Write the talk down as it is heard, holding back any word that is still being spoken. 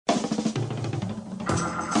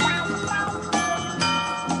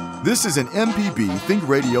This is an MPB Think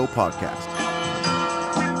Radio podcast.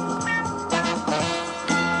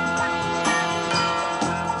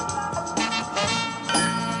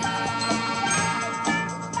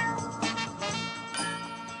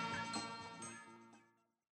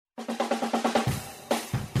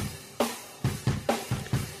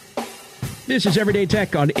 This is Everyday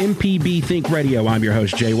Tech on MPB Think Radio. I'm your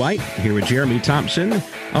host, Jay White, here with Jeremy Thompson,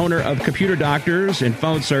 owner of Computer Doctors and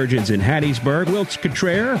Phone Surgeons in Hattiesburg. Wilts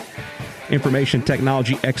Cottrell, information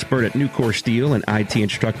technology expert at Nucor Steel and IT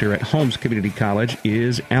instructor at Holmes Community College,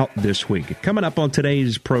 is out this week. Coming up on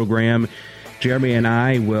today's program, Jeremy and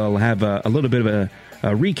I will have a little bit of a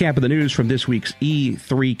recap of the news from this week's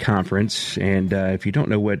E3 conference. And if you don't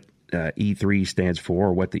know what E3 stands for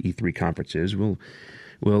or what the E3 conference is,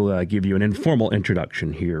 We'll give you an informal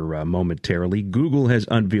introduction here momentarily. Google has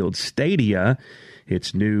unveiled Stadia,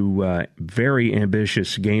 its new, very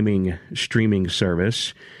ambitious gaming streaming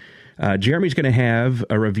service. Jeremy's going to have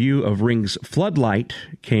a review of Ring's Floodlight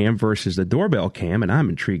Cam versus the Doorbell Cam, and I'm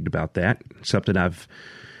intrigued about that. Something I've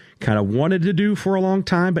kind of wanted to do for a long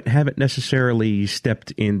time, but haven't necessarily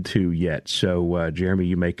stepped into yet. So, Jeremy,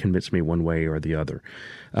 you may convince me one way or the other.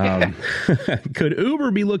 Could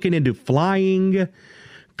Uber be looking into flying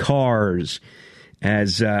cars?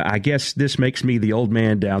 As I guess this makes me the old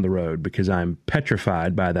man down the road because I'm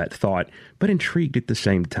petrified by that thought, but intrigued at the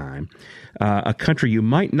same time. A country you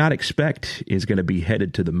might not expect is going to be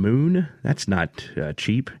headed to the moon. That's not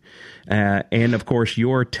cheap. And, of course,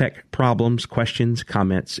 your tech problems, questions,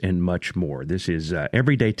 comments, and much more. This is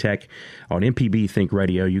Everyday Tech on MPB Think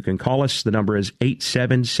Radio. You can call us. The number is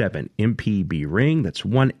 877-MPB-RING. That's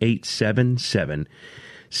 1-877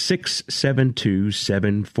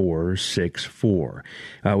 672-7464.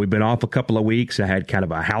 We've been off a couple of weeks. I had kind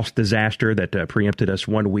of a house disaster that preempted us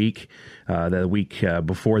 1 week. The week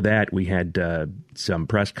before that, we had some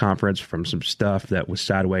press conference from some stuff that was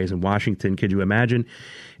sideways in Washington. Could you imagine?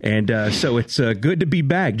 And so it's good to be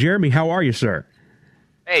back. Jeremy, how are you, sir?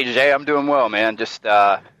 Hey, Jay, I'm doing well, man. Just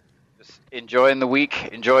enjoying the week,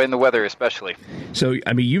 enjoying the weather, especially. So,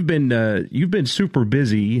 I mean, you've been super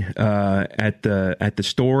busy at the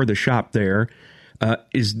store, the shop there.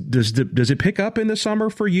 Does it pick up in the summer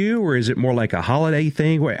for you, or is it more like a holiday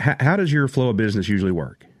thing? How does your flow of business usually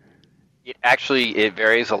work? It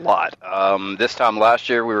varies a lot. This time last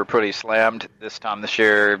year we were pretty slammed. This time this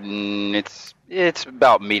year, it's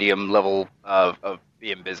about medium level of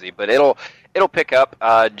being busy, but it'll pick up.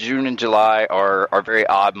 June and July are very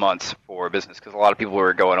odd months for business because a lot of people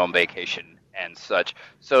are going on vacation and such.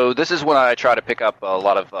 So this is when I try to pick up a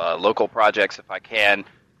lot of local projects if I can,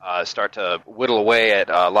 start to whittle away at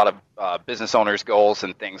a lot of business owners' goals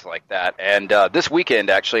and things like that. And this weekend,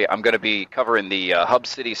 actually, I'm going to be covering the Hub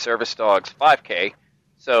City Service Dogs 5K.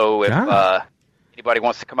 So if anybody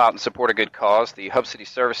wants to come out and support a good cause, the Hub City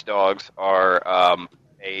Service Dogs are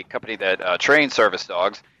a company that trains service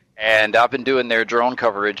dogs, and I've been doing their drone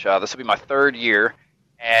coverage. This will be my third year,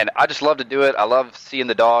 and I just love to do it. I love seeing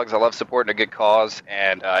the dogs. I love supporting a good cause,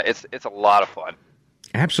 and it's a lot of fun.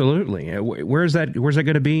 Absolutely. Where's that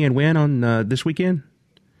going to be and when on this weekend?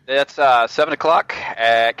 That's 7 o'clock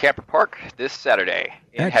at Camper Park this Saturday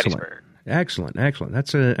in Hattiesburg. Excellent.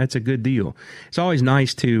 That's a good deal. It's always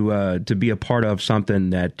nice to be a part of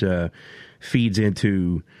something that feeds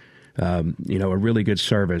into a really good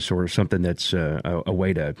service or something that's a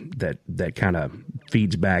way that kind of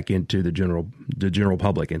feeds back into the general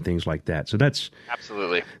public and things like that. So that's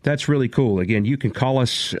really cool. Again, you can call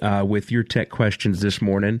us with your tech questions this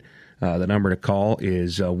morning. The number to call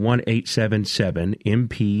is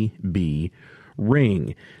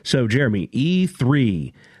 1-877-MPB-RING. So, Jeremy,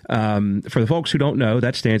 E3. For the folks who don't know,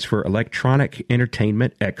 that stands for Electronic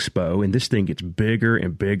Entertainment Expo, and this thing gets bigger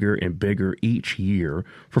and bigger and bigger each year.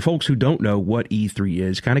 For folks who don't know what E3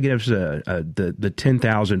 is, kind of give us the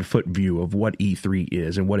 10,000-foot view of what E3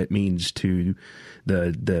 is and what it means to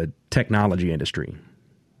the technology industry.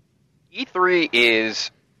 E3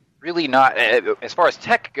 is really not, as far as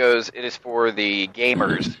tech goes, it is for the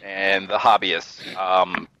gamers and the hobbyists.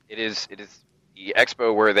 It is the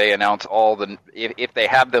expo where they announce all the, if they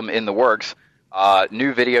have them in the works,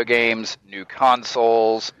 new video games, new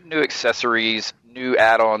consoles, new accessories, new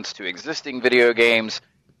add-ons to existing video games.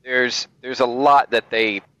 There's a lot that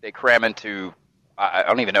they cram into. I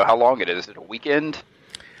don't even know how long it is. Is it a weekend?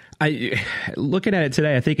 Looking at it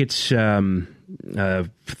today, I think it's 3,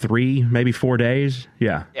 maybe 4 days.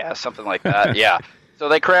 Yeah, something like that. Yeah. So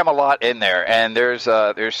they cram a lot in there, and there's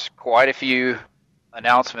quite a few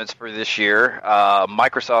announcements for this year.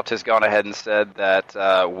 Microsoft has gone ahead and said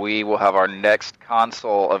that we will have our next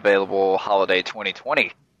console available holiday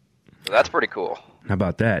 2020. So that's pretty cool. How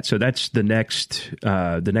about that? So that's the next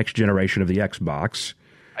generation of the Xbox.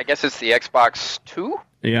 I guess it's the Xbox 2.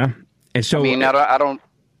 Yeah, and so I mean, I don't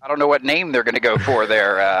know what name they're going to go for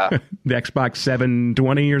there. The Xbox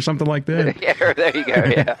 720 or something like that. Yeah, there you go.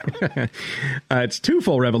 Yeah, it's two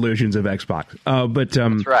full revolutions of Xbox. But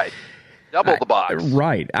that's right. Double the box.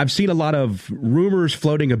 Right. I've seen a lot of rumors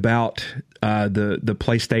floating about the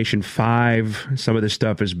PlayStation 5. Some of this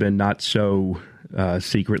stuff has been not so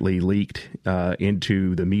secretly leaked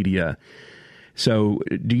into the media. So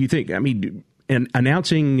do you think, I mean,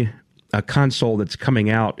 announcing a console that's coming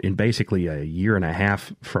out in basically a year and a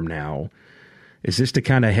half from now, is this to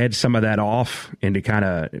kind of head some of that off and to kind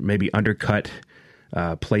of maybe undercut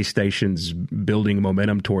PlayStation's building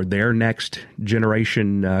momentum toward their next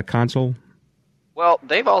generation console? Well,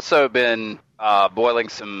 they've also been boiling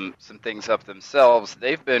some things up themselves.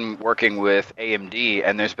 They've been working with AMD,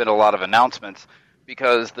 and there's been a lot of announcements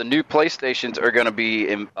because the new PlayStations are going to be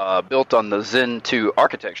built on the Zen 2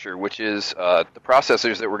 architecture, which is the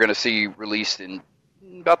processors that we're going to see released in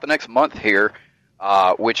about the next month here,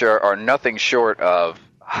 which are nothing short of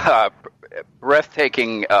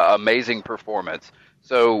breathtaking, amazing performance.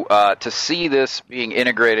 So to see this being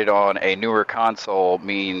integrated on a newer console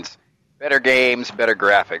means better games, better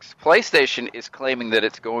graphics. PlayStation is claiming that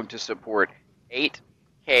it's going to support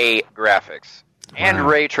 8K graphics and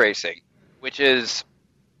ray tracing, which is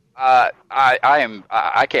I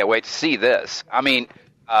can't wait to see this. I mean,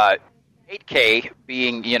 8K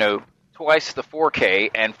being twice the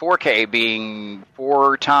 4K, and 4K being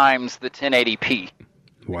 4 times the 1080p.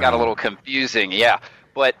 Wow. It got a little confusing, yeah.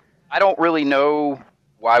 But I don't really know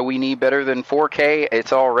why we need better than 4K.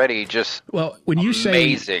 It's already just when you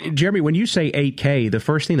amazing. Say, Jeremy, when you say 8K, the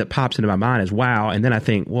first thing that pops into my mind is wow, and then I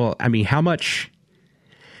think, well, I mean, how much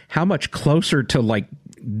closer to like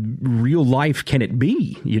real life can it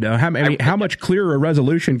be? How much clearer a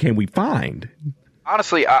resolution can we find?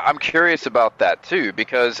 Honestly, I'm curious about that too,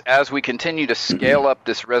 because as we continue to scale up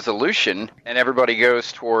this resolution and everybody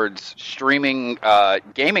goes towards streaming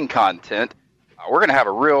gaming content, we're going to have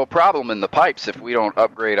a real problem in the pipes if we don't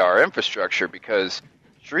upgrade our infrastructure, because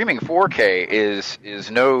streaming 4K is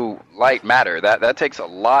no light matter. That takes a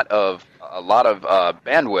lot of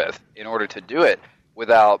bandwidth in order to do it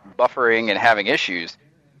without buffering and having issues.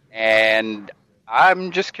 And I'm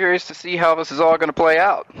just curious to see how this is all going to play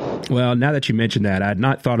out. Well, now that you mentioned that, I had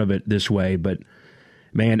not thought of it this way, but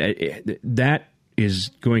man, that is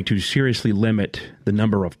going to seriously limit the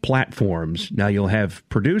number of platforms. Now you'll have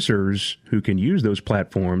producers who can use those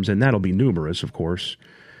platforms, and that'll be numerous, of course.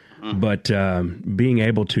 Mm-hmm. But being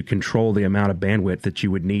able to control the amount of bandwidth that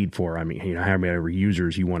you would need for, how many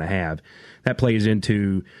users you want to have, that plays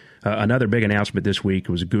into another big announcement this week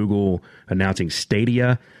was Google announcing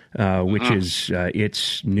Stadia, which is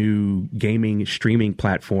its new gaming streaming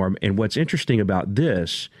platform. And what's interesting about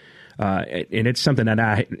this, and it's something that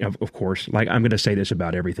I, of course, like I'm going to say this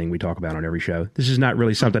about everything we talk about on every show. This is not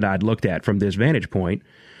really something I'd looked at from this vantage point,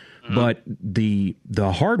 but the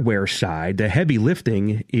hardware side, the heavy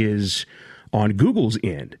lifting is on Google's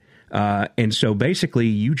end. And so basically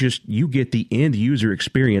you get the end user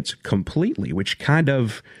experience completely, which kind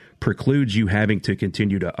of precludes you having to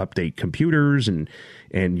continue to update computers and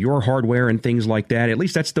your hardware and things like that. At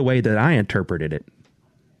least that's the way that I interpreted it.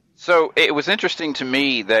 So it was interesting to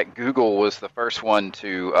me that Google was the first one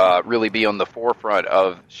to really be on the forefront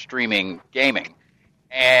of streaming gaming.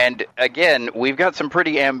 And again, we've got some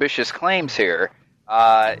pretty ambitious claims here.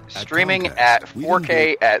 Streaming at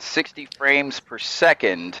 4K at 60 frames per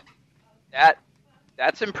second,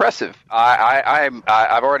 that's impressive.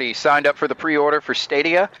 I've already signed up for the pre-order for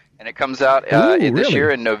Stadia, and it comes out this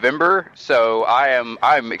year in November. So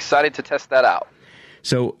I'm excited to test that out.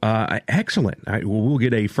 So excellent. We'll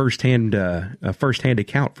get a firsthand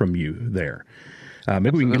account from you there.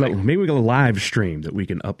 Maybe we can get a live stream that we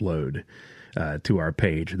can upload to our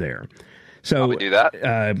page there. So do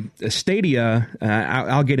that. Stadia,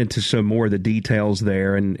 I'll get into some more of the details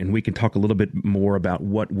there, and we can talk a little bit more about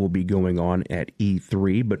what will be going on at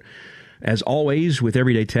E3. But as always, with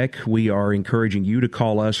Everyday Tech, we are encouraging you to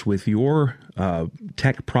call us with your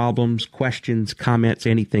tech problems, questions, comments,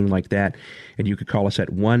 anything like that. And you could call us at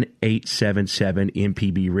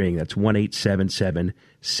 1-877-MPB-RING. That's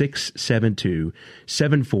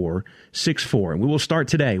 1-877-672-7464. And we will start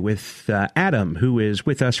today with Adam, who is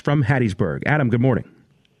with us from Hattiesburg. Adam, good morning.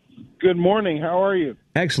 Good morning. How are you?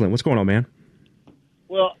 Excellent. What's going on, man?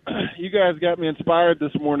 Well, you guys got me inspired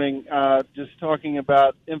this morning just talking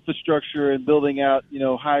about infrastructure and building out,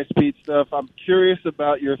 high-speed stuff. I'm curious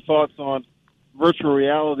about your thoughts on virtual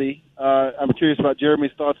reality. I'm curious about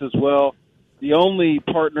Jeremy's thoughts as well. the only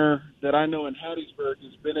partner that I know in Hattiesburg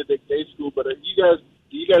is Benedict Day School. But do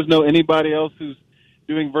you guys know anybody else who's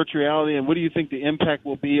doing virtual reality, and what do you think the impact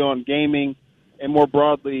will be on gaming and more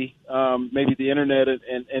broadly, maybe the internet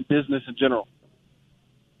and business in general?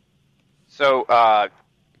 So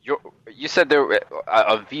you said there were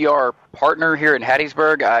a VR partner here in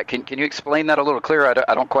Hattiesburg. Can you explain that a little clearer?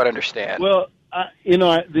 I don't quite understand. Well,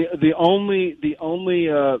 the only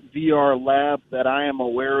VR lab that I am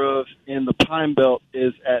aware of in the Pine Belt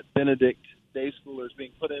is at Benedict Day School, or is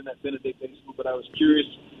being put in at Benedict Day School. But I was curious.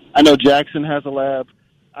 I know Jackson has a lab.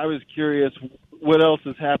 I was curious what else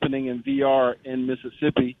is happening in VR in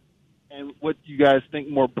Mississippi, and what you guys think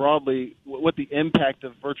more broadly, what the impact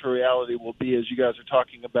of virtual reality will be as you guys are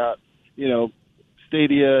talking about,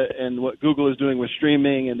 Stadia and what Google is doing with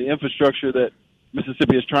streaming and the infrastructure that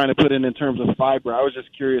Mississippi is trying to put in terms of fiber. I was just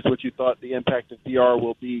curious what you thought the impact of VR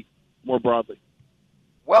will be more broadly.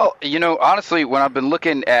 Well, honestly, when I've been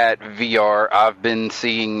looking at VR, I've been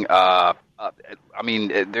seeing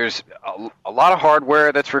there's a lot of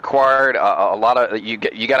hardware that's required. A lot of you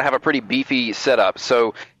got to have a pretty beefy setup.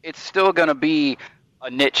 So it's still going to be a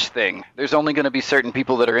niche thing. There's only going to be certain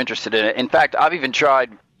people that are interested in it. In fact, I've even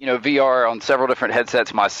tried VR on several different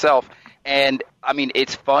headsets myself, and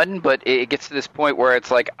it's fun, but it gets to this point where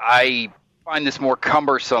it's like I find this more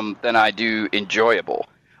cumbersome than I do enjoyable.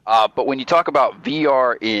 But when you talk about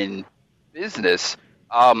VR in business,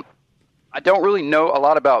 I don't really know a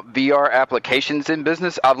lot about VR applications in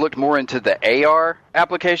business. I've looked more into the AR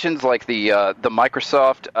applications, like the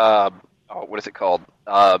Microsoft, what is it called?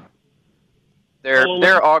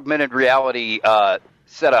 Their augmented reality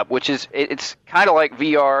setup, which is it's kind of like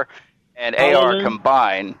VR and AR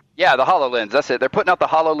combined. Yeah, the HoloLens. That's it. They're putting out the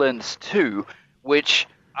HoloLens 2, which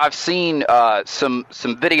I've seen some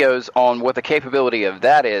videos on what the capability of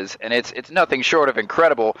that is, and it's nothing short of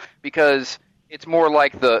incredible because it's more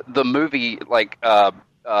like the movie, like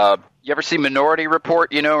you ever see Minority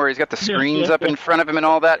Report, where he's got the screens up in front of him and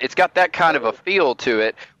all that? It's got that kind of a feel to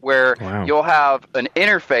it where you'll have an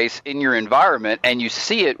interface in your environment and you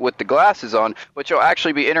see it with the glasses on, but you'll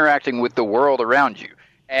actually be interacting with the world around you.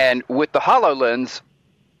 And with the HoloLens,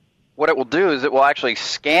 what it will do is it will actually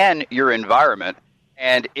scan your environment,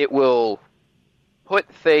 and it will put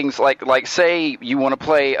things like say you want to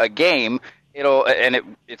play a game,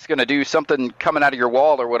 it's going to do something coming out of your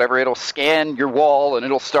wall or whatever. It'll scan your wall and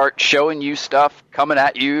it'll start showing you stuff coming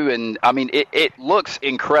at you. And it looks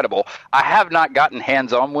incredible. I have not gotten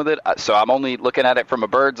hands on with it, so I'm only looking at it from a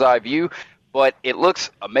bird's eye view, but it looks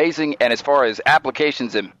amazing. And as far as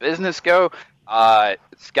applications in business go,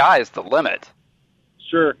 sky is the limit.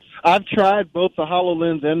 Sure. I've tried both the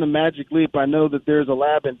HoloLens and the Magic Leap. I know that there's a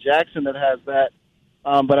lab in Jackson that has that.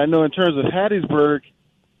 But I know in terms of Hattiesburg,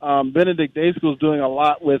 Benedict Day School is doing a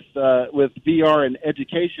lot with VR and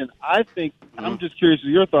education. I think, I'm just curious of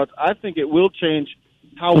your thoughts, I think it will change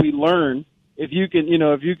how we learn. If you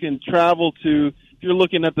can travel to, if you're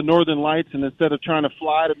looking at the Northern Lights and instead of trying to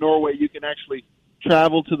fly to Norway, you can actually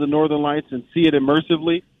travel to the Northern Lights and see it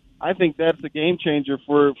immersively. I think that's a game changer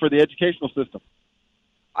for the educational system.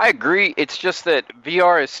 I agree. It's just that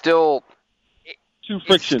VR is still too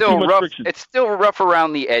much friction. It's still rough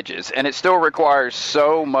around the edges, and it still requires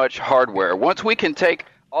so much hardware. Once we can take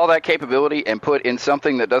all that capability and put in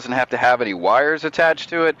something that doesn't have to have any wires attached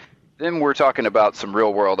to it, then we're talking about some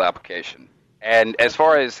real-world application. And as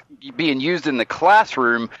far as being used in the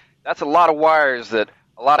classroom, that's a lot of wires that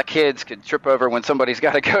a lot of kids could trip over when somebody's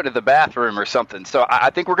got to go to the bathroom or something. So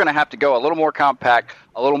I think we're going to have to go a little more compact,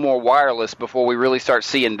 a little more wireless before we really start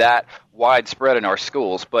seeing that widespread in our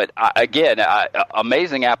schools. But again,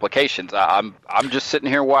 amazing applications. I'm just sitting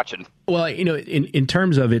here watching. Well, in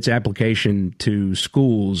terms of its application to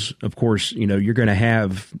schools, of course, you're going to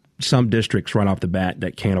have some districts right off the bat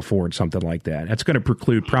that can't afford something like that. That's going to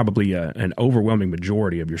preclude probably an overwhelming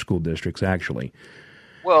majority of your school districts, actually.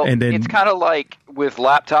 Well, it's kind of like with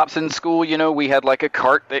laptops in school. We had like a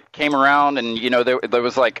cart that came around, and there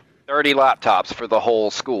was like 30 laptops for the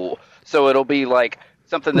whole school. So it'll be like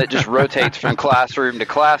something that just rotates from classroom to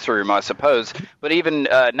classroom, I suppose. But even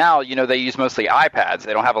now, they use mostly iPads.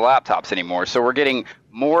 They don't have laptops anymore. So we're getting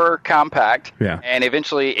more compact, and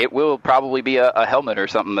eventually it will probably be a helmet or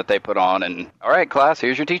something that they put on. And all right, class,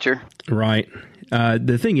 here's your teacher. Right.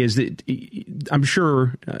 The thing is that I'm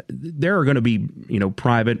sure there are going to be,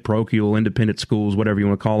 private, parochial, independent schools, whatever you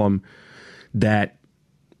want to call them, that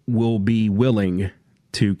will be willing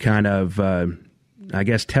to kind of,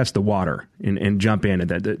 test the water and jump in, and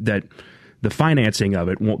that the financing of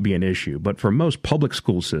it won't be an issue. But for most public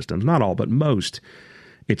school systems, not all, but most,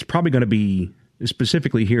 it's probably going to be,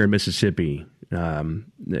 specifically here in Mississippi,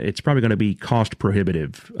 it's probably going to be cost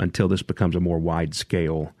prohibitive until this becomes a more wide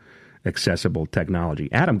scale, accessible technology.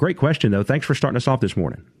 Adam, great question, though. Thanks for starting us off this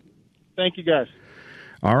morning. Thank you, guys.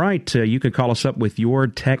 All right. You can call us up with your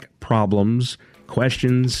tech problems,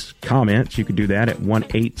 questions, comments. You can do that at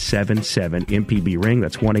 1-877-MPB-RING.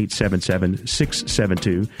 That's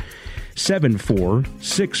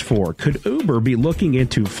 1-877-672-7464. Could Uber be looking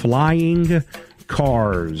into flying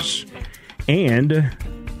cars? And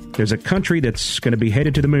there's a country that's going to be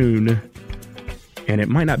headed to the moon, and it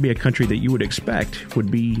might not be a country that you would expect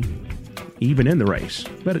would be even in the race.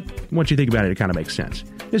 But once you think about it, it kind of makes sense.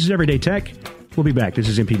 This is Everyday Tech. We'll be back. This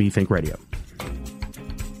is MPB Think Radio.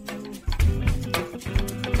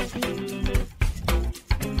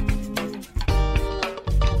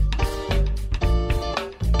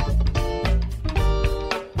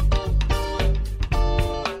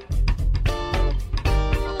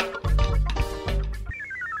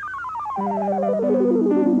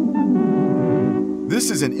 This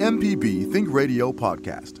is an MPB Think Radio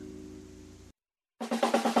podcast.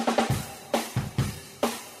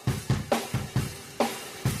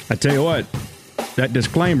 I tell you what, that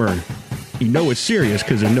disclaimer, you know it's serious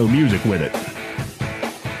because there's no music with it.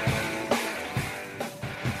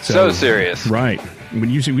 So serious. Right. When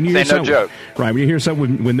you hear no joke. Right, when you hear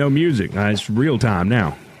something with no music, it's real time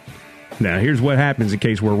now. Now, here's what happens in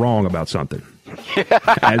case we're wrong about something.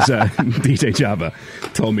 As DJ Java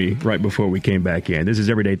told me right before we came back in. This is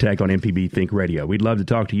Everyday Tech on MPB Think Radio. We'd love to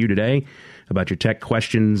talk to you today about your tech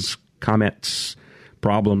questions, comments,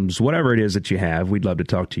 problems, whatever it is that you have. We'd love to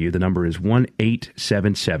talk to you. The number is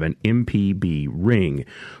 1-877-MPB-RING,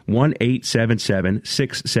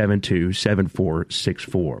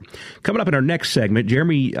 1-877-672-7464. Coming up in our next segment,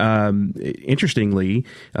 Jeremy, interestingly,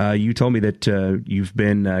 you told me that you've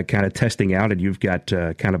been kind of testing out and you've got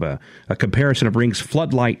kind of a comparison of Ring's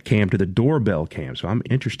floodlight cam to the doorbell cam. So I'm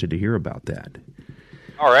interested to hear about that.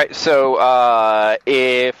 All right, so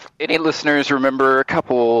if any listeners remember a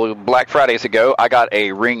couple Black Fridays ago, I got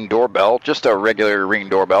a Ring doorbell, just a regular Ring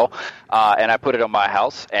doorbell, and I put it on my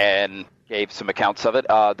house and gave some accounts of it.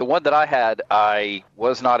 The one that I had, I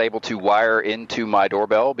was not able to wire into my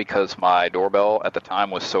doorbell because my doorbell at the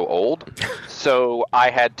time was so old. So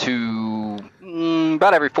I had to,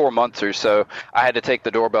 about every 4 months or so, I had to take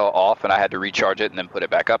the doorbell off and I had to recharge it and then put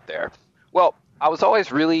it back up there. Well, I was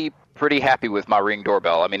always really pretty happy with my Ring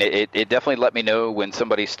doorbell. I mean, it definitely let me know when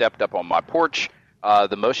somebody stepped up on my porch.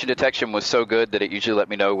 The motion detection was so good that it usually let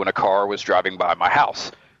me know when a car was driving by my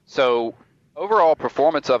house. So overall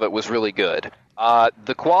performance of it was really good.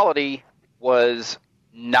 The quality was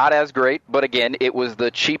not as great, but again, it was the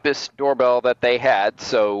cheapest doorbell that they had,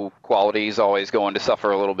 so quality is always going to suffer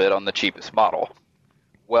a little bit on the cheapest model.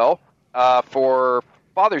 Well, for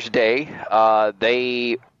Father's Day,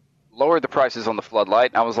 they lowered the prices on the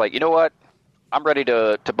floodlight, and I was like, you know what? I'm ready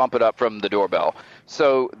to bump it up from the doorbell.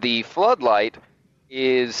 So the floodlight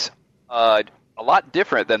is a lot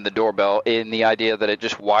different than the doorbell in the idea that it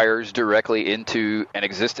just wires directly into an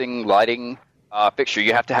existing lighting fixture.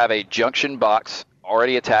 You have to have a junction box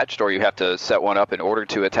already attached, or you have to set one up in order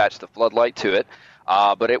to attach the floodlight to it.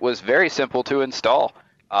 But it was very simple to install.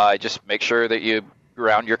 Just make sure that you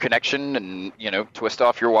ground your connection and, twist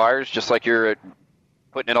off your wires just like you're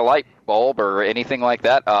putting in a light bulb or anything like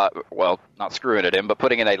that. Well, not screwing it in, but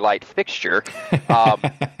putting in a light fixture.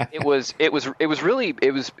 It was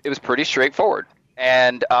pretty straightforward.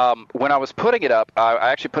 And when I was putting it up,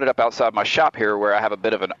 I actually put it up outside my shop here where I have a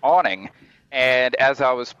bit of an awning. And as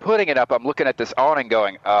I was putting it up, I'm looking at this awning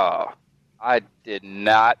going, oh, I did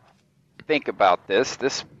not think about this.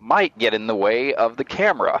 This might get in the way of the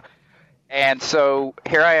camera. And so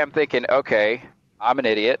here I am thinking, okay, I'm an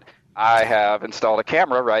idiot. I have installed a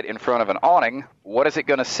camera right in front of an awning. What is it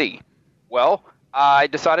going to see? Well, I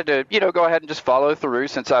decided to, go ahead and just follow through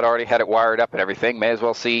since I'd already had it wired up and everything. May as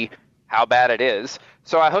well see how bad it is.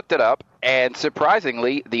 So I hooked it up, and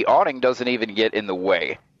surprisingly, the awning doesn't even get in the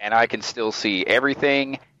way, and I can still see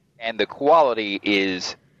everything, and the quality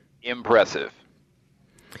is impressive.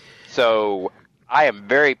 So I am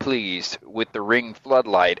very pleased with the Ring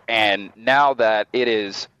floodlight, and now that it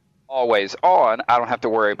is always on, I don't have to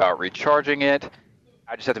worry about recharging it.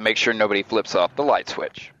 I just have to make sure nobody flips off the light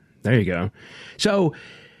switch. There you go. So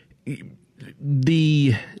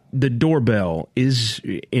the doorbell is,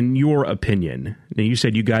 in your opinion, you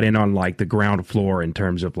said you got in on like the ground floor in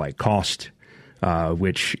terms of like cost,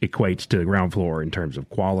 which equates to the ground floor in terms of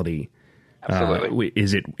quality. Absolutely.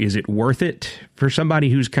 Is it worth it for somebody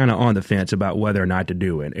who's kind of on the fence about whether or not to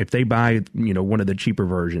do it? If they buy, one of the cheaper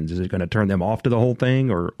versions, is it going to turn them off to the whole thing,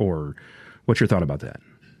 or what's your thought about that?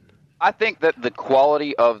 I think that the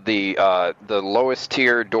quality of the lowest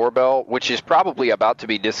tier doorbell, which is probably about to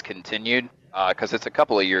be discontinued because it's a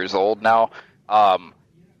couple of years old now,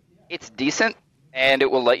 it's decent and it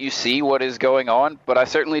will let you see what is going on. But I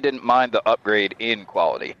certainly didn't mind the upgrade in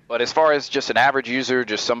quality. But as far as just an average user,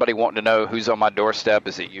 just somebody wanting to know who's on my doorstep,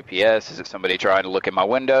 is it UPS? Is it somebody trying to look at my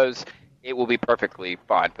windows? It will be perfectly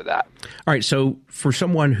fine for that. All right. So for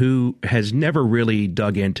someone who has never really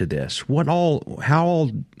dug into this,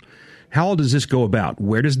 how all does this go about?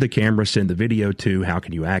 Where does the camera send the video to? How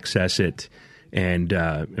can you access it? And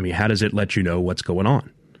how does it let you know what's going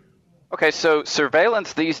on? Okay, so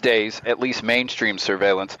surveillance these days, at least mainstream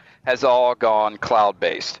surveillance, has all gone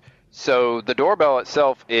cloud-based. So the doorbell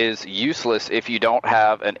itself is useless if you don't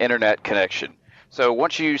have an internet connection. So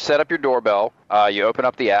once you set up your doorbell, you open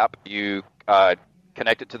up the app, you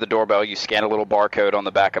connect it to the doorbell, you scan a little barcode on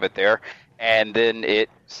the back of it there, and then it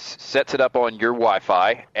sets it up on your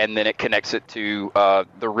Wi-Fi, and then it connects it to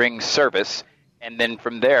the Ring service, and then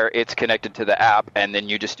from there it's connected to the app, and then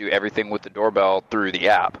you just do everything with the doorbell through the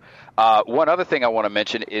app. One other thing I want to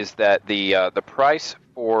mention is that the price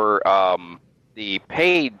for the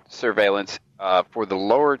paid surveillance for the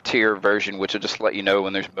lower tier version, which will just let you know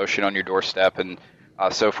when there's motion on your doorstep and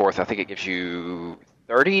so forth, I think it gives you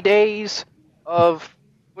 30 days of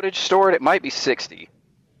footage stored. It might be 60.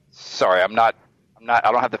 Sorry, I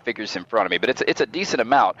don't have the figures in front of me, but it's a decent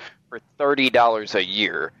amount for $30 a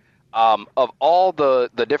year. Of all the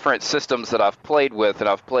different systems that I've played with, and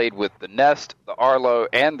I've played with the Nest, the Arlo,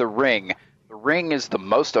 and the Ring is the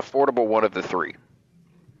most affordable one of the three.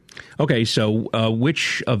 Okay, so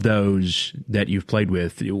which of those that you've played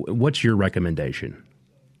with, what's your recommendation?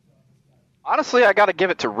 Honestly, I got to give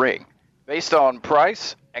it to Ring. Based on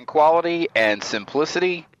price and quality and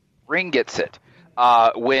simplicity, Ring gets it.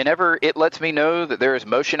 Whenever it lets me know that there is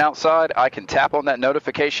motion outside, I can tap on that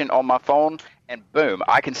notification on my phone, and boom,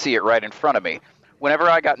 I can see it right in front of me. Whenever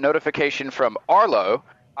I got notification from Arlo,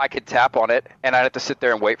 I could tap on it, and I'd have to sit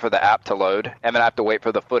there and wait for the app to load, and then I have to wait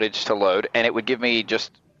for the footage to load, and it would give me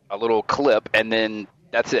just a little clip, and then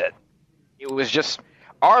that's it. It was just,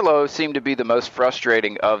 Arlo seemed to be the most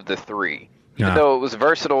frustrating of the three. Even though it was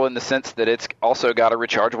versatile in the sense that it's also got a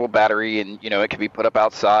rechargeable battery and, it can be put up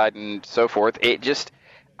outside and so forth.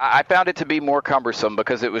 I found it to be more cumbersome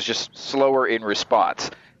because it was just slower in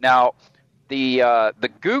response. Now, the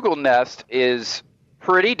Google Nest is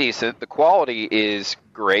pretty decent. The quality is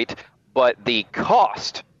great, but the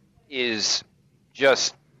cost is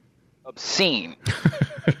just obscene.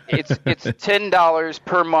 It's $10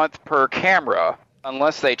 per month per camera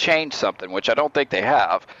unless they change something, which I don't think they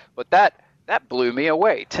have. But that blew me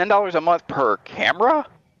away. $10 a month per camera?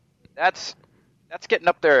 That's getting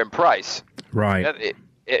up there in price. Right.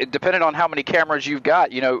 Depending on how many cameras you've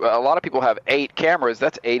got, a lot of people have 8 cameras.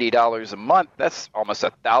 That's $80 a month. That's almost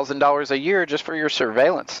 $1,000 a year just for your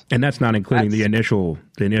surveillance. And that's not including the initial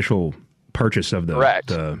purchase of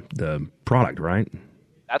the product, right?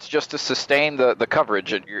 That's just to sustain the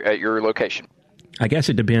coverage at your location. I guess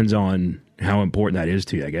it depends on how important that is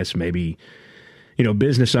to you. I guess maybe,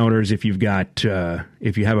 business owners, if you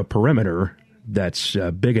have a perimeter that's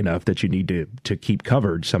big enough that you need to keep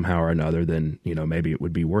covered somehow or another, then, maybe it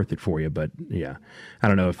would be worth it for you. But yeah, I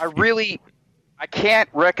don't know if I can't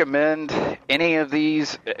recommend any of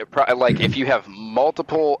these. Like if you have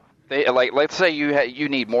multiple, let's say you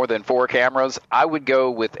need more than 4 cameras, I would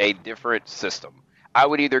go with a different system. I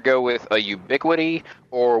would either go with a Ubiquiti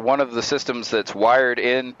or one of the systems that's wired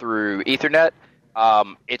in through Ethernet.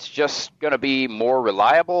 It's just going to be more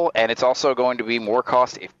reliable, and it's also going to be more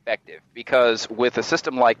cost effective because with a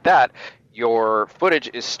system like that, your footage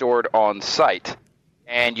is stored on site,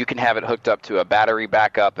 and you can have it hooked up to a battery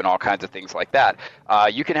backup and all kinds of things like that.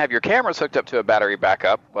 You can have your cameras hooked up to a battery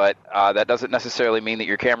backup, but that doesn't necessarily mean that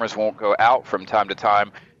your cameras won't go out from time to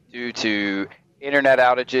time due to internet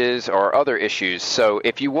outages or other issues. So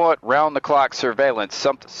if you want round-the-clock surveillance,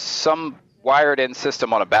 some wired-in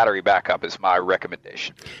system on a battery backup is my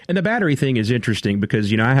recommendation. And the battery thing is interesting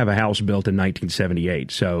because, I have a house built in 1978,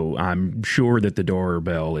 so I'm sure that the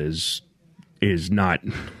doorbell is not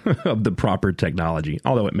of the proper technology,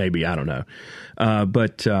 although it may be, I don't know.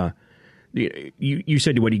 But you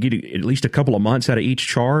said, you get at least a couple of months out of each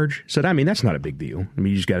charge? So, that's not a big deal.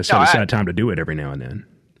 You just got to set aside time to do it every now and then.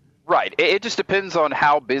 Right. It just depends on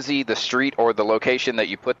how busy the street or the location that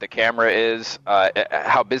you put the camera is,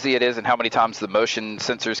 how busy it is, and how many times the motion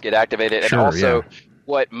sensors get activated, and also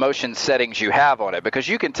what motion settings you have on it. Because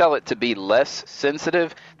you can tell it to be less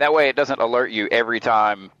sensitive. That way it doesn't alert you every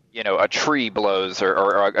time, a tree blows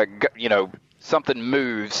or something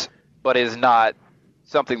moves, but is not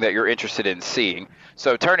something that you're interested in seeing.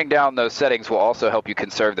 So turning down those settings will also help you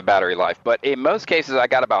conserve the battery life. But in most cases, I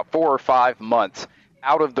got about 4 or 5 months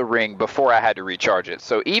out of the Ring before I had to recharge it.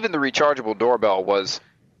 So even the rechargeable doorbell was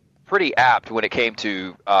pretty apt when it came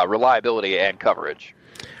to reliability and coverage.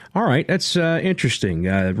 All right, that's interesting.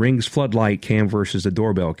 Ring's floodlight cam versus the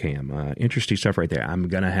doorbell cam. Interesting stuff right there. I'm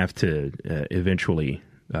going to have to eventually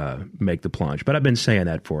make the plunge, but I've been saying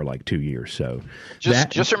that for like 2 years. So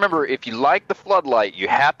just remember, if you like the floodlight, you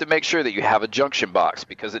have to make sure that you have a junction box,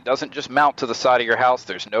 because it doesn't just mount to the side of your house.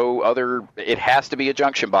 There's no other. It has to be a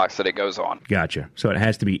junction box that it goes on. Gotcha. So it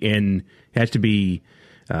has to be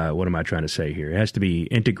what am I trying to say here? It has to be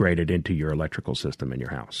integrated into your electrical system in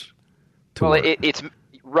your house. Well, it's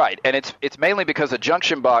right, and it's mainly because a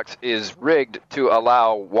junction box is rigged to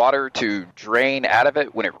allow water to drain out of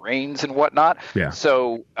it when it rains and whatnot. Yeah.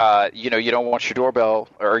 So you don't want your doorbell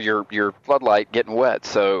or your floodlight getting wet.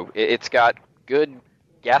 So it's got good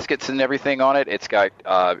gaskets and everything on it. It's got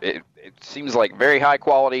it seems like very high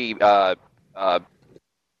quality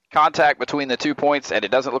contact between the 2 points, and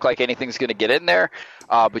it doesn't look like anything's going to get in there.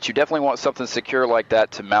 But you definitely want something secure like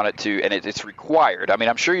that to mount it to, and it's required. I mean,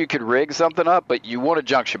 I'm sure you could rig something up, but you want a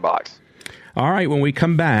junction box. All right, when we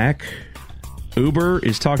come back, Uber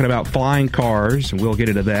is talking about flying cars, and we'll get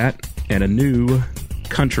into that. And a new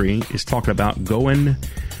country is talking about going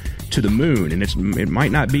to the moon, and it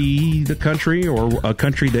might not be the country or a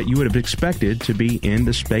country that you would have expected to be in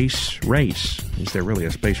the space race. Is there really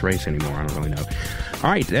a space race anymore? I don't really know. All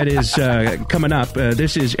right, that is coming up.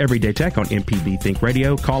 This is Everyday Tech on MPB Think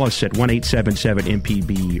Radio. Call us at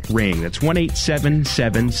 1-877-MPB-RING. That's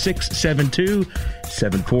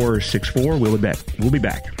 1-877-672-7464. We'll be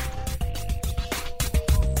back.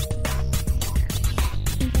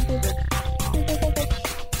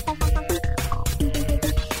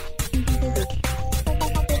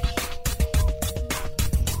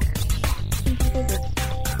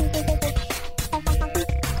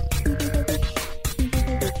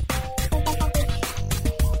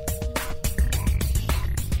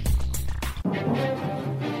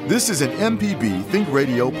 This is an MPB Think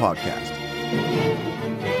Radio podcast.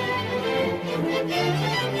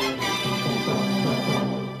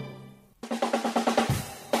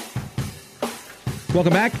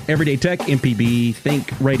 Welcome back. Everyday Tech, MPB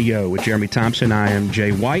Think Radio with Jeremy Thompson. I am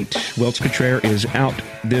Jay White. Wiltz Cottrell is out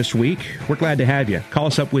this week. We're glad to have you. Call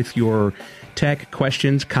us up with your tech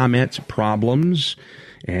questions, comments, problems.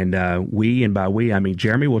 And by we, I mean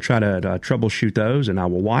Jeremy, will try to troubleshoot those, and I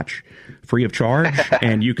will watch free of charge.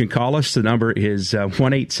 And you can call us. The number is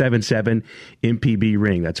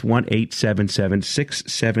 1-877-MPB-RING. That's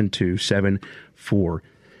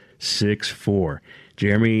 1-877-672-7464.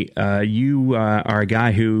 Jeremy, you are a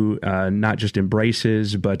guy who not just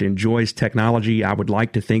embraces but enjoys technology. I would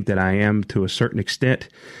like to think that I am, to a certain extent,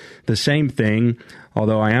 the same thing,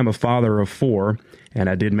 although I am a father of 4. And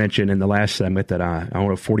I did mention in the last segment that I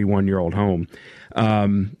own a 41-year-old home.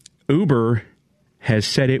 Uber has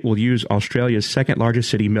said it will use Australia's second largest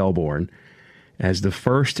city, Melbourne, as the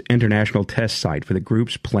first international test site for the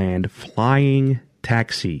group's planned flying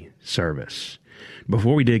taxi service.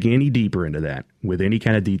 Before we dig any deeper into that, with any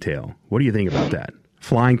kind of detail, what do you think about that?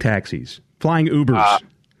 Flying taxis, flying Ubers.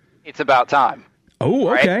 It's about time.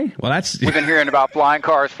 Oh, okay. Right? Well, we've been hearing about flying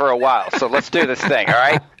cars for a while, so let's do this thing, all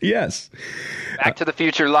right? Yes. Back to the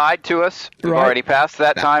Future lied to us. We've already passed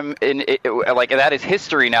that time. That is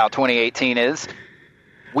history now. 2018 is.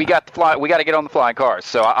 We got to get on the flying cars.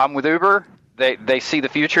 So I'm with Uber. They see the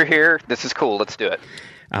future here. This is cool. Let's do it.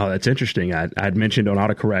 Oh, that's interesting. I'd mentioned on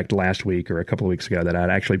AutoCorrect last week or a couple of weeks ago that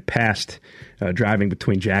I'd actually passed driving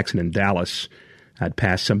between Jackson and Dallas. I'd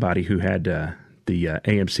passed somebody who had the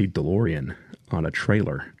AMC DeLorean on a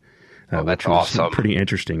trailer. That's which was awesome. Pretty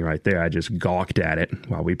interesting right there. I just gawked at it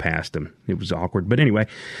while we passed him. It was awkward. But anyway,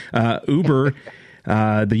 Uber,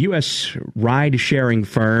 the U.S. ride-sharing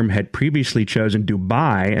firm, had previously chosen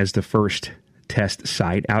Dubai as the first test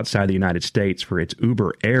site outside the United States for its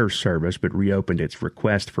Uber Air service, but reopened its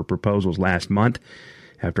request for proposals last month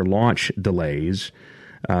after launch delays.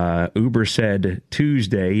 Uber said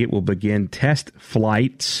Tuesday it will begin test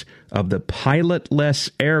flights of the pilotless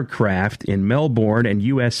aircraft in Melbourne and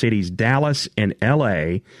U.S. cities Dallas and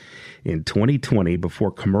L.A. in 2020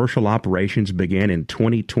 before commercial operations begin in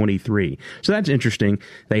 2023. So that's interesting.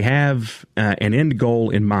 They have an end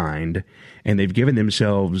goal in mind, and they've given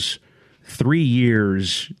themselves 3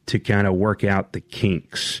 years to kind of work out the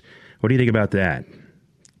kinks. What do you think about that?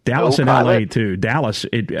 Dallas and L.A. too. Dallas,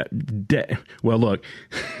 well, look,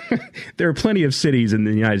 there are plenty of cities in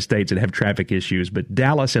the United States that have traffic issues, but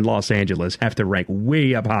Dallas and Los Angeles have to rank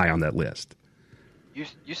way up high on that list.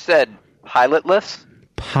 You said pilotless?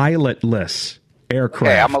 pilotless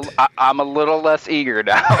aircraft. Okay, I'm a little less eager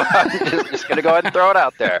now. I'm just going to go ahead and throw it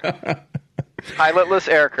out there. Pilotless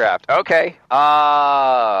aircraft. Okay.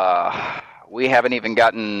 We haven't even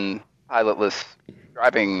gotten pilotless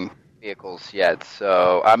driving vehicles yet.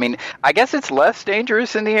 So, I mean, I guess it's less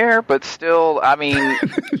dangerous in the air, but still, I mean,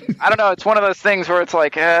 I don't know. It's one of those things where it's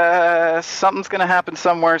like, something's going to happen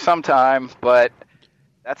somewhere sometime, but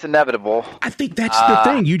that's inevitable. I think that's the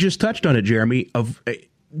thing. You just touched on it, Jeremy, of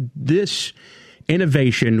this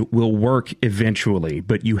innovation will work eventually,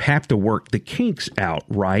 but you have to work the kinks out,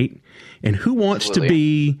 right? And who wants to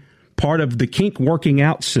be part of the kink working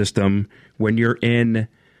out system when you're in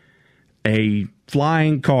a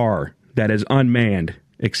flying car that is unmanned,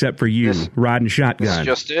 except for you riding shotgun?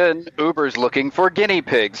 Just in, Uber's looking for guinea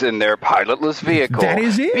pigs in their pilotless vehicle. That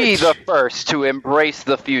is it. Be the first to embrace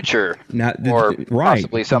the future. Or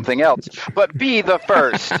possibly something else. But be the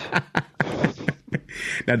first.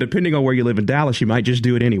 Now, depending on where you live in Dallas, you might just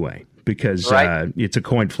do it anyway, because it's a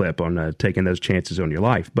coin flip on taking those chances on your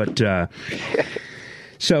life. But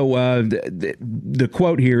so the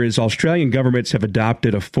quote here is, Australian governments have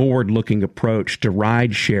adopted a forward-looking approach to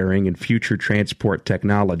ride-sharing and future transport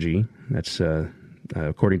technology. That's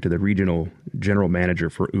according to the regional general manager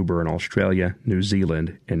for Uber in Australia, New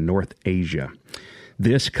Zealand, and North Asia.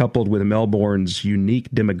 This, coupled with Melbourne's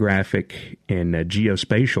unique demographic and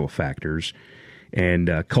geospatial factors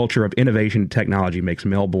and culture of innovation and technology, makes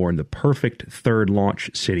Melbourne the perfect third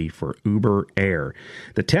launch city for Uber Air.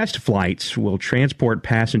 The test flights will transport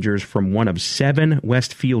passengers from one of 7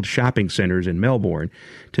 Westfield shopping centers in Melbourne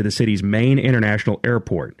to the city's main international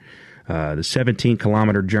airport. The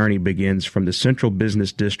 17-kilometer journey begins from the central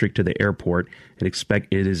business district to the airport. It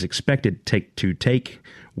is expected to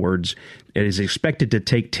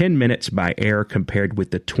take 10 minutes by air, compared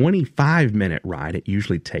with the 25-minute ride it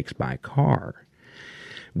usually takes by car.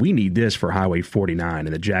 We need this for Highway 49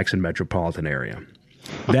 in the Jackson metropolitan area.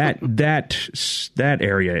 That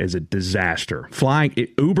area is a disaster. Flying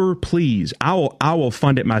Uber, please. I will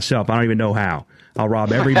fund it myself. I don't even know how. I'll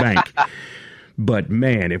rob every bank. But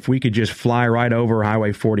man, if we could just fly right over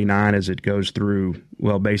Highway 49 as it goes through,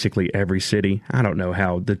 well, basically every city. I don't know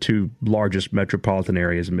how the 2 largest metropolitan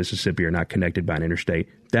areas in Mississippi are not connected by an interstate.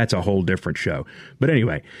 That's a whole different show. But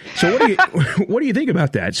anyway, so what do you think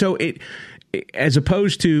about that? So as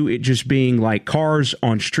opposed to it just being like cars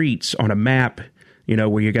on streets on a map, you know,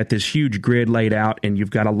 where you got this huge grid laid out and you've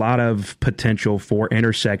got a lot of potential for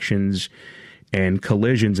intersections and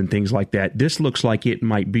collisions and things like that. This looks like it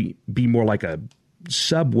might be more like a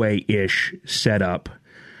subway-ish setup,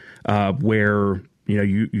 where, you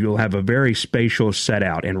know, you'll have a very spatial set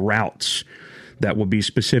out and routes that will be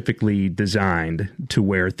specifically designed to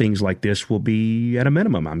where things like this will be at a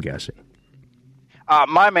minimum, I'm guessing.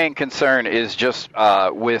 My main concern is just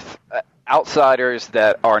with outsiders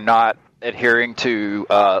that are not adhering to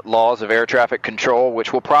laws of air traffic control,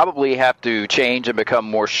 which will probably have to change and become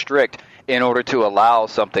more strict in order to allow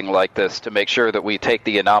something like this, to make sure that we take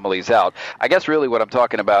the anomalies out. I guess really what I'm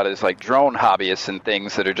talking about is like drone hobbyists and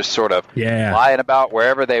things that are just sort of flying about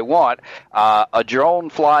wherever they want. A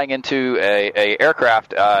drone flying into a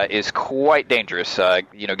aircraft is quite dangerous.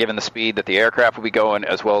 Given the speed that the aircraft will be going,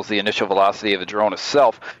 as well as the initial velocity of the drone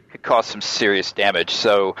itself, could cause some serious damage.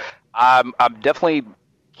 So I'm definitely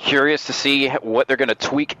curious to see what they're going to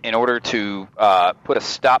tweak in order to put a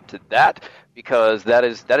stop to that, because that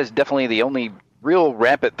is definitely the only real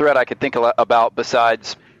rampant threat I could think about,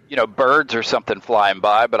 besides, birds or something flying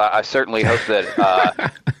by. But I certainly hope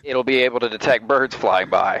that it'll be able to detect birds flying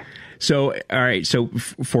by. So, all right. So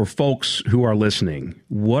for folks who are listening,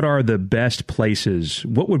 what are the best places?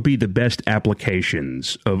 What would be the best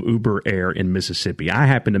applications of Uber Air in Mississippi? I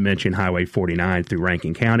happen to mention Highway 49 through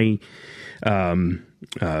Rankin County,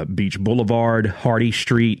 Beach Boulevard, Hardy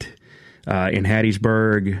Street in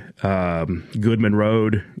Hattiesburg, Goodman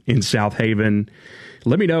Road in South Haven.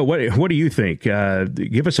 Let me know, what do you think?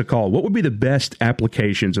 Give us a call. What would be the best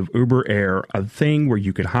applications of Uber Air, a thing where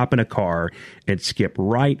you could hop in a car and skip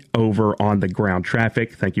right over on the ground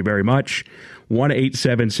traffic? Thank you very much.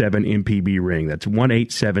 1-877-MPB-RING. That's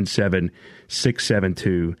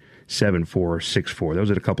 1-877-672-7464. Those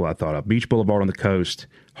are the couple I thought of. Beach Boulevard on the coast,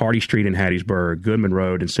 Hardy Street in Hattiesburg, Goodman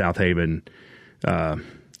Road in South Haven. There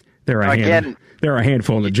are a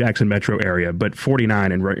handful in the Jackson metro area, but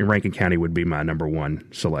 49 in Rankin County would be my number one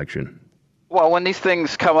selection. Well, when these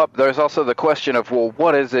things come up, there's also the question of, well,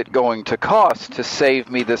 what is it going to cost to save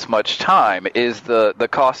me this much time? Is the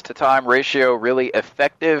cost-to-time ratio really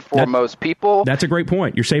effective for most people? That's a great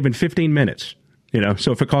point. You're saving 15 minutes.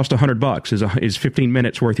 So if it costs $100, is 15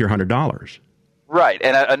 minutes worth your $100? Right,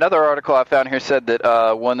 and another article I found here said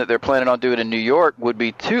that one that they're planning on doing in New York would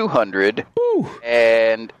be 200,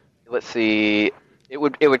 and let's see, it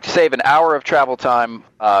would save an hour of travel time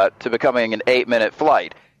to becoming an 8-minute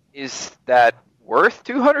flight. Is that worth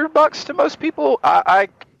 $200 to most people? I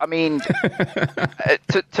mean,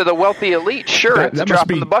 to the wealthy elite, sure, it's a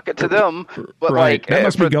drop in the bucket to them. But right.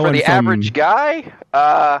 like for the average guy,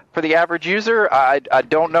 for the average user, I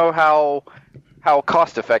don't know how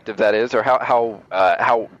cost effective that is, or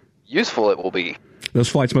how useful it will be. Those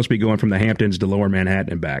flights must be going from the Hamptons to Lower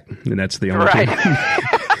Manhattan and back, and that's the only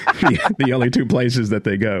the only two places that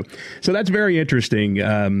they go. So that's very interesting.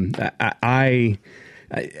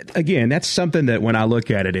 Again, that's something that when I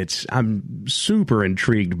look at it, I'm super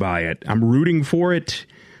intrigued by it. I'm rooting for it,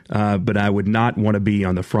 but I would not want to be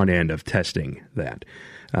on the front end of testing that.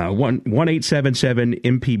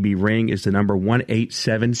 1-877-MPB-RING is the number,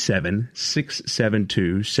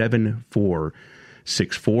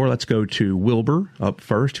 1-877-672-7464. Let's go to Wilbur up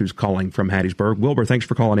first, who's calling from Hattiesburg. Wilbur, thanks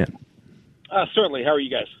for calling in. Certainly. How are you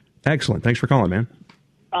guys? Excellent. Thanks for calling, man.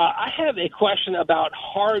 I have a question about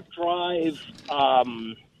hard drive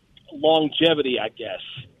longevity, I guess.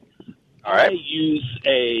 All right. I use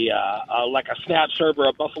a Snap server,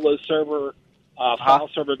 a Buffalo server, file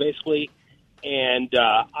server, basically. And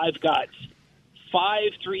I've got 6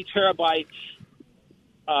 3-terabyte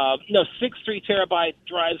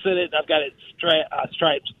drives in it. I've got it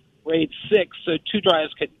striped RAID 6, so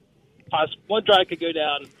one drive could go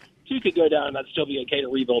down, 2 could go down, and I'd still be okay to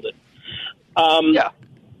rebuild it. Yeah.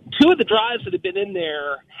 2 of the drives that have been in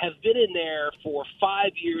there for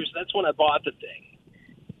 5 years. That's when I bought the thing.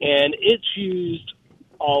 And it's used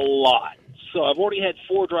a lot. So I've already had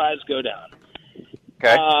 4 drives go down.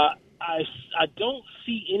 Okay. I don't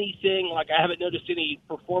see anything, like I haven't noticed any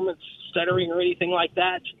performance stuttering or anything like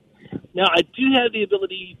that. Now, I do have the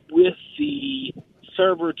ability with the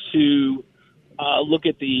server to look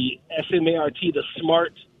at the SMART, the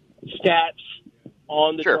smart stats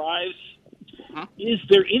on the drives. Is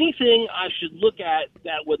there anything I should look at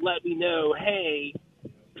that would let me know, hey,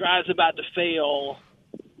 drive's about to fail?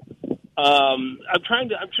 I'm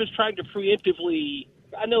just trying to preemptively.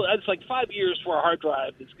 I know it's like 5 years for a hard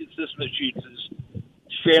drive that's consistent with shoots is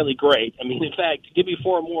fairly great. I mean, in fact, give me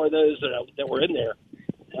 4 more of those that were in there,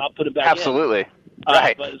 and I'll put them back Absolutely. in.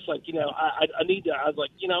 Right. But it's like, I need to, I was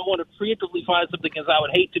like, I want to preemptively find something because I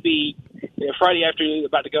would hate to be Friday afternoon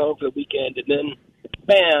about to go home for the weekend and then,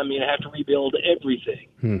 bam, have to rebuild everything,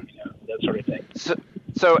 that sort of thing.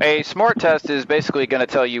 So a smart test is basically going to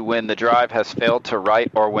tell you when the drive has failed to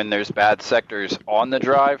write or when there's bad sectors on the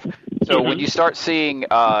drive. So when you start seeing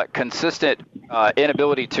consistent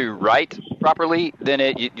inability to write properly, then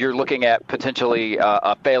you're looking at potentially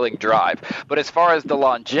a failing drive. But as far as the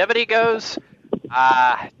longevity goes,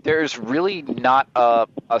 there's really not a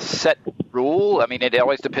set rule. I mean, it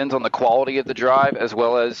always depends on the quality of the drive as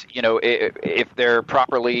well as, if they're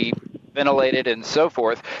properly ventilated and so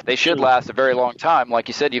forth. They should last a very long time. Like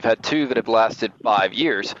you said, you've had 2 that have lasted 5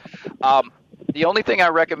 years. The only thing I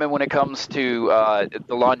recommend when it comes to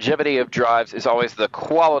the longevity of drives is always the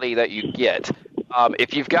quality that you get.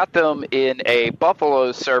 If you've got them in a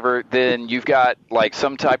Buffalo server, then you've got like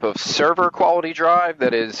some type of server quality drive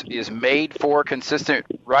that is made for consistent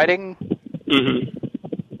writing.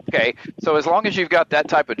 Okay, so as long as you've got that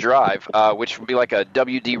type of drive, which would be like a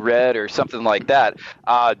WD Red or something like that,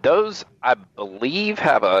 those, I believe,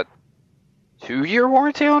 have a 2-year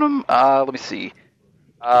warranty on them. Let me see.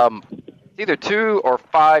 It's either 2 or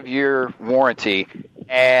 5-year warranty,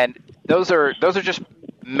 and those are just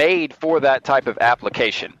made for that type of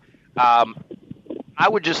application. I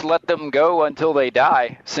would just let them go until they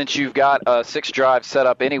die, since you've got a 6 drive set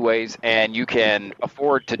up anyways, and you can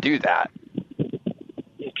afford to do that.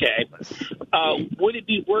 Okay. Would it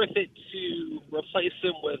be worth it to replace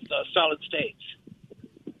them with solid states?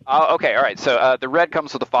 Okay, all right. So the Red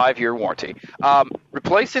comes with a 5-year warranty.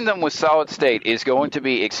 Replacing them with solid state is going to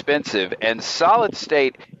be expensive, and solid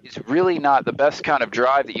state is really not the best kind of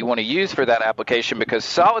drive that you want to use for that application because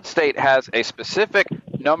solid state has a specific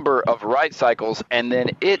number of write cycles, and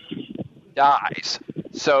then it dies.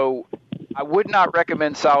 So I would not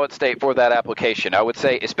recommend solid state for that application. I would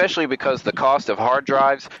say, especially because the cost of hard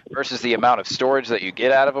drives versus the amount of storage that you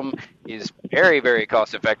get out of them is very, very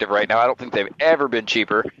cost effective right now. I don't think they've ever been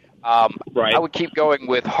cheaper. Right. I would keep going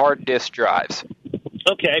with hard disk drives.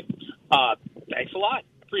 Okay. Thanks a lot.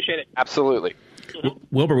 Appreciate it. Absolutely.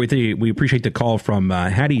 Wilbur, we appreciate the call from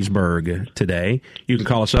Hattiesburg today. You can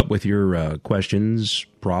call us up with your questions,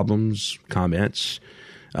 problems, comments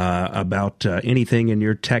about anything in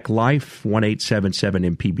your tech life.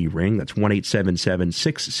 1-877-MPB-RING. That's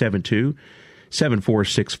 1-877-672-7464.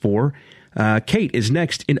 7464. Kate is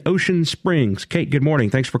next in Ocean Springs. Kate, good morning.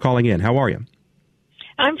 Thanks for calling in. How are you?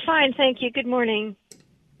 I'm fine, thank you. Good morning.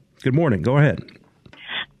 Good morning. Go ahead.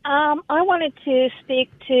 I wanted to speak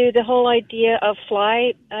to the whole idea of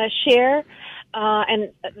fly share and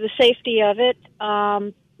the safety of it.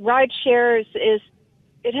 Ride shares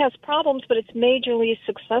it has problems, but it's majorly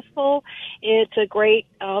successful. It's a great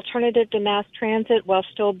alternative to mass transit while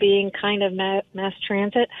still being kind of mass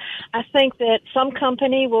transit. I think that some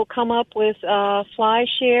company will come up with fly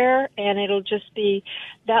share, and it'll just be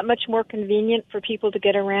that much more convenient for people to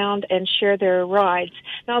get around and share their rides.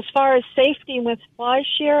 Now, as far as safety with fly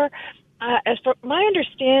share, as for my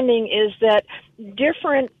understanding is that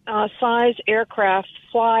different size aircraft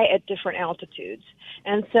fly at different altitudes.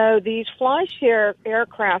 And so these fly share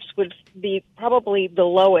aircrafts would be probably the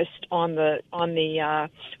lowest on the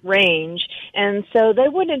range, and so they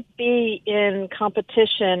wouldn't be in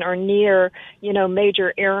competition or near,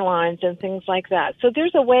 major airlines and things like that. So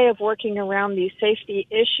there's a way of working around these safety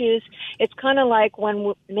issues. It's kind of like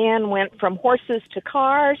when man went from horses to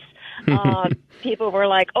cars. People were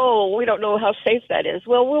like, oh, we don't know how safe that is.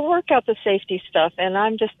 Well, we'll work out the safety stuff, and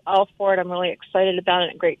I'm just all for it. I'm really excited about it,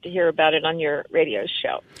 and great to hear about it on your radio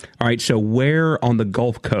show. All right, so where on the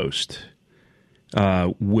Gulf Coast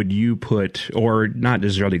would you put, or not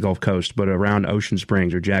necessarily Gulf Coast, but around Ocean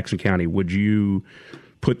Springs or Jackson County, would you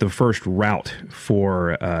put the first route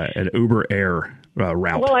for an Uber Air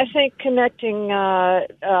route? Well, I think connecting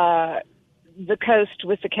the coast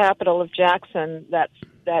with the capital of Jackson, that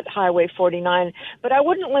Highway 49. But I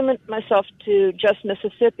wouldn't limit myself to just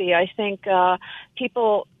Mississippi. I think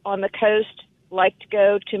people on the coast like to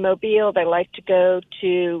go to Mobile. They like to go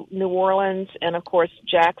to New Orleans and, of course,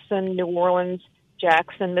 Jackson, New Orleans,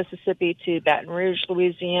 Jackson, Mississippi to Baton Rouge,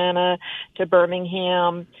 Louisiana, to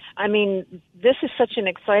Birmingham. I mean, this is such an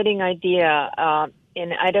exciting idea,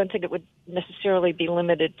 and I don't think it would necessarily be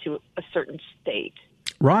limited to a certain state.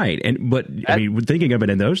 Right. But I mean, thinking of it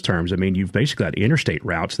in those terms, I mean, you've basically got interstate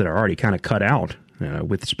routes that are already kind of cut out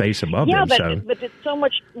with space above them. Yeah, but it's so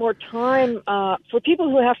much more time for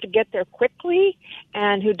people who have to get there quickly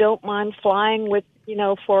and who don't mind flying with,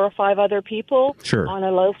 4 or 5 other people on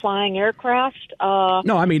a low-flying aircraft.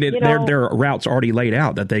 No, I mean, there are routes already laid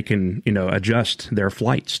out that they can, adjust their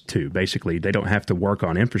flights to. Basically, they don't have to work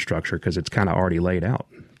on infrastructure because it's kind of already laid out,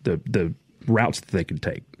 the routes that they can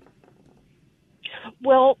take.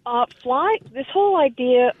 Well, this whole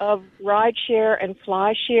idea of ride share and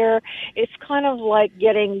fly share, it's kind of like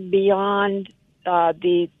getting beyond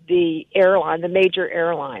the airline, the major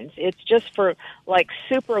airlines. It's just for like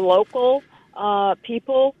super local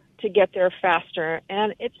people to get there faster,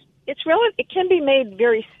 and it can be made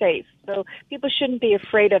very safe. So people shouldn't be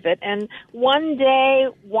afraid of it. And one day,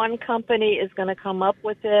 one company is going to come up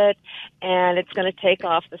with it, and it's going to take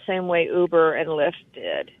off the same way Uber and Lyft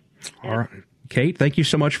did. All right. Kate, thank you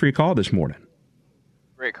so much for your call this morning.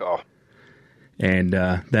 Great call. And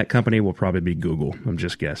that company will probably be Google. I'm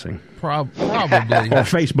just guessing. Probably. Or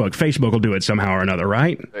Facebook. Facebook will do it somehow or another,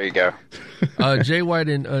 right? There you go. Jay White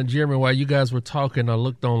and Jeremy, while you guys were talking, I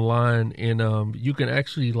looked online, and you can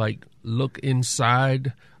actually look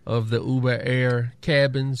inside of the Uber Air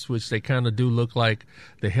cabins, which they kind of do look like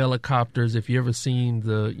the helicopters. If you ever seen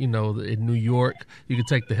in New York, you can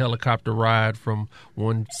take the helicopter ride from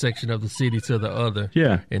one section of the city to the other.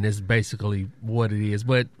 Yeah. And it's basically what it is.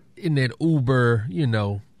 But in that Uber,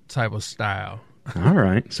 type of style. All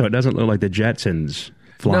right. So it doesn't look like the Jetsons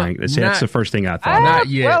flying. That's the first thing I thought. Not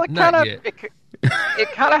yet. Well, not yet.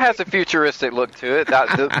 It kind of has a futuristic look to it.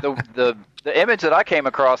 The image that I came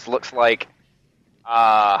across looks like,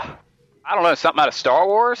 I don't know, something out of Star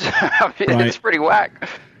Wars. I mean, right. It's pretty whack.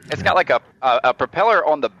 It's got like a propeller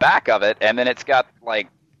on the back of it, and then it's got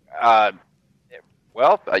I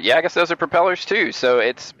guess those are propellers too. So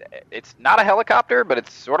it's not a helicopter, but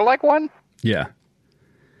it's sort of like one. Yeah.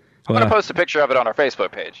 I'm going to post a picture of it on our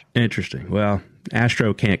Facebook page. Interesting. Well,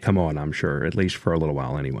 Astro can't come on, I'm sure, at least for a little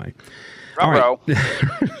while anyway. All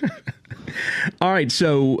right.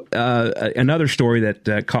 So another story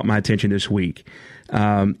that caught my attention this week.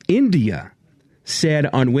 India said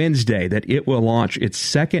on Wednesday that it will launch its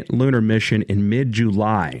second lunar mission in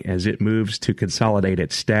mid-July as it moves to consolidate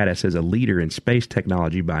its status as a leader in space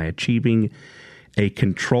technology by achieving a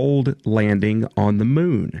controlled landing on the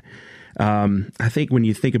moon. I think when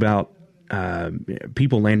you think about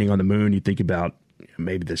people landing on the moon, you think about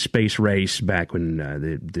maybe the space race back when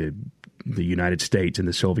the United States and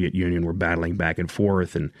the Soviet Union were battling back and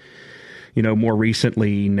forth. And, more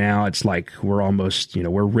recently now it's like we're almost,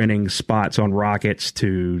 we're renting spots on rockets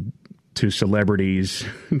to celebrities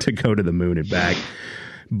to go to the moon and back.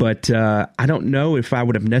 But I don't know if I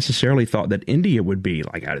would have necessarily thought that India would be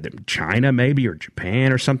like out of them. China maybe, or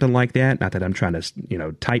Japan or something like that. Not that I'm trying to,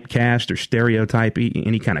 typecast or stereotype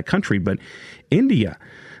any kind of country, but India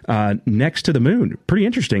next to the moon. Pretty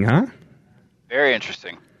interesting, huh? Very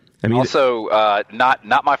interesting. I mean, also,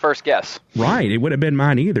 not my first guess. Right. It would have been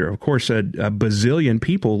mine either. Of course, a bazillion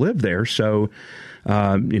people live there, so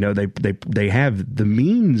they have the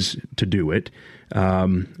means to do it.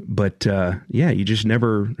 But you just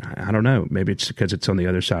never. I don't know. Maybe it's because it's on the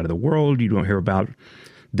other side of the world. You don't hear about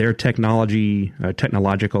their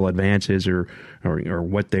technological advances, or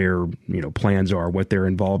what their plans are, what they're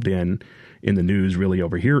involved in the news really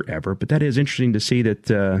over here ever. But that is interesting to see that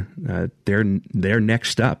they're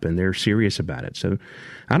next up and they're serious about it. So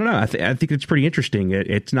I don't know. I think it's pretty interesting.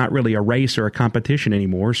 It's not really a race or a competition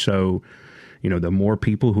anymore. So, the more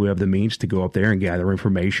people who have the means to go up there and gather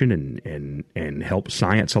information and help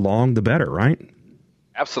science along, the better, right?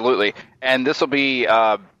 Absolutely. And this will be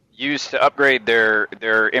used to upgrade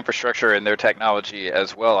their infrastructure and their technology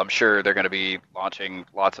as well. I'm sure they're going to be launching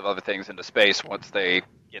lots of other things into space once they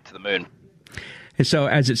get to the moon. And so,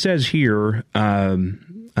 as it says here,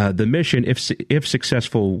 the mission, if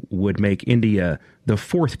successful, would make India the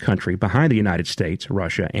fourth country behind the United States,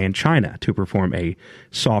 Russia, and China to perform a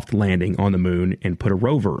soft landing on the moon and put a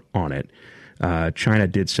rover on it. China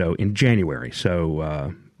did so in January.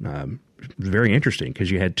 So very interesting,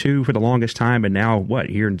 because you had two for the longest time, and now,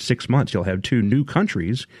 here in 6 months, you'll have two new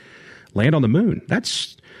countries land on the moon.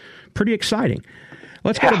 That's pretty exciting.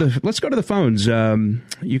 Let's go to the phones.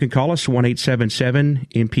 You can call us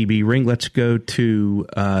 1-877-MPB ring. Let's go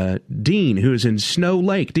to Dean, who is in Snow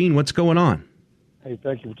Lake. Dean, what's going on? Hey,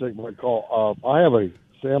 thank you for taking my call. I have a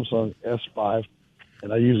Samsung S5,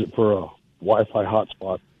 and I use it for a Wi-Fi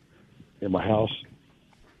hotspot in my house.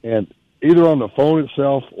 And either on the phone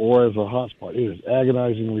itself or as a hotspot, it is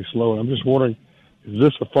agonizingly slow. And I'm just wondering, is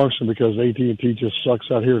this a function because AT&T just sucks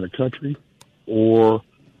out here in the country, or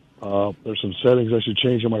there's some settings I should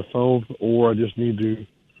change on my phone, or I just need to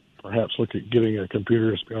perhaps look at getting a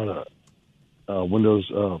computer that's on a Windows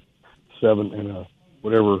 7 and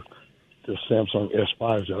whatever this Samsung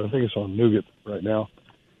S5 is at. I think it's on Nougat right now.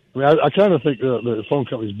 I mean, I kind of think the phone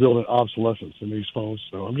company's building obsolescence in these phones,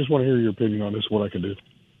 so I just want to hear your opinion on this, what I can do.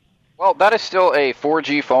 Well, that is still a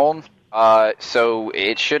 4G phone, so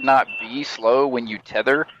it should not be slow when you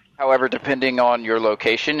tether. However, depending on your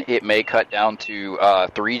location, it may cut down to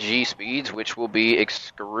 3G speeds, which will be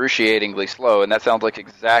excruciatingly slow, and that sounds like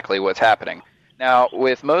exactly what's happening. Now,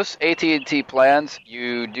 with most AT&T plans,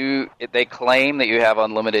 they claim that you have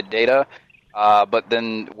unlimited data, but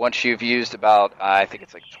then once you've used about, I think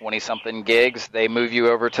it's like 20-something gigs, they move you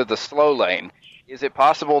over to the slow lane. Is it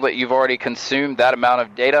possible that you've already consumed that amount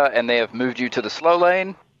of data and they have moved you to the slow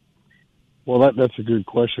lane? Well, that's a good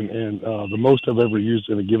question, and the most I've ever used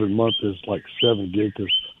in a given month is like 7 gigs.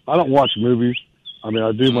 I don't watch movies. I mean,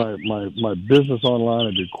 I do my business online.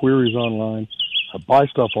 I do queries online. I buy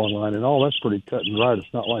stuff online, and all that's pretty cut and dried.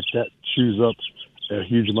 It's not like that chews up a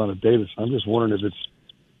huge amount of data. So I'm just wondering if it's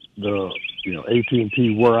the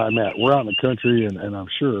AT&T where I'm at. We're out in the country, and I'm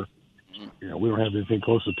sure we don't have anything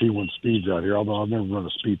close to T1 speeds out here, although I've never run a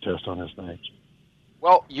speed test on this thing.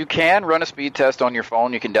 Well, you can run a speed test on your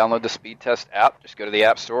phone. You can download the Speed Test app. Just go to the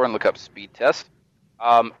App Store and look up Speed Test.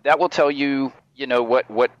 That will tell you,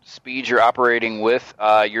 what speeds you're operating with.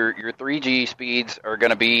 Your 3G speeds are going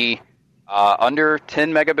to be under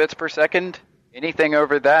 10 megabits per second. Anything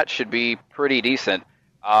over that should be pretty decent.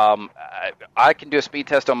 I can do a speed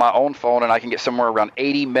test on my own phone, and I can get somewhere around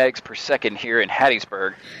 80 megs per second here in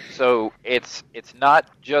Hattiesburg. So it's not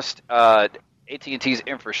just AT&T's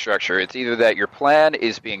infrastructure. It's either that your plan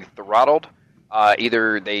is being throttled,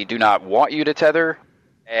 either they do not want you to tether,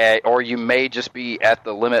 or you may just be at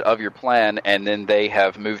the limit of your plan, and then they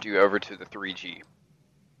have moved you over to the 3G. So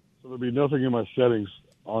there'll be nothing in my settings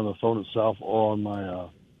on the phone itself or on my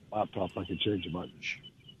laptop I can change it much?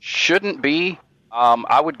 Shouldn't be.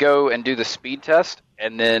 I would go and do the speed test,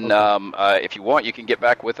 and then if you want, you can get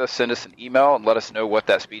back with us, send us an email, and let us know what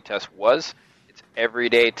that speed test was. It's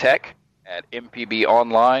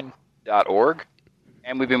everydaytech@mpbonline.org,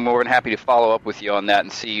 and we'd be more than happy to follow up with you on that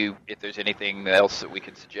and see if there's anything else that we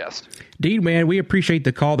could suggest. Dean, man, we appreciate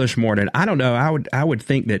the call this morning. I don't know. I would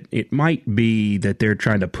think that it might be that they're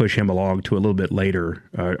trying to push him along to a little bit later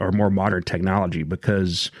or more modern technology,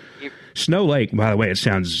 because Snow Lake, by the way, it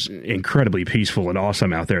sounds incredibly peaceful and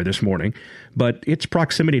awesome out there this morning, but its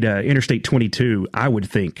proximity to Interstate 22, I would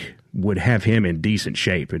think, would have him in decent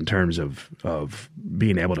shape in terms of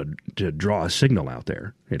being able to draw a signal out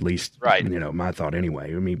there, at least, right. My thought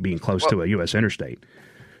anyway. I mean, being close to a U.S. interstate.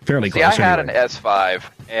 fairly See, close. I had anyway. an S5,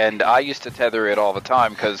 and I used to tether it all the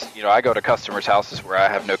time because, I go to customers' houses where I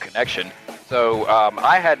have no connection. So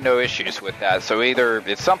I had no issues with that. So either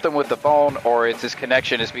it's something with the phone, or it's his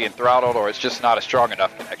connection is being throttled, or it's just not a strong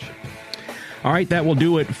enough connection. All right, that will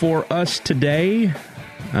do it for us today.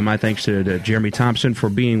 My thanks to Jeremy Thompson for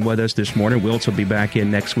being with us this morning. Wiltz will be back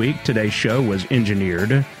in next week. Today's show was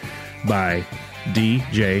engineered by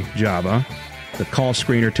DJ Java. The call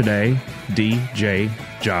screener today, DJ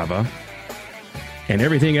Java. And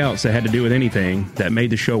everything else that had to do with anything that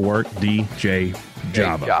made the show work, DJ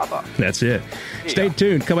Java. That's it. Yeah. Stay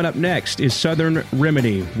tuned. Coming up next is Southern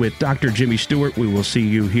Remedy with Dr. Jimmy Stewart. We will see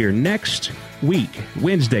you here next week,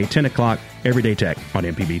 Wednesday, 10 o'clock, Everyday Tech on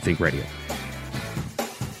MPB Think Radio.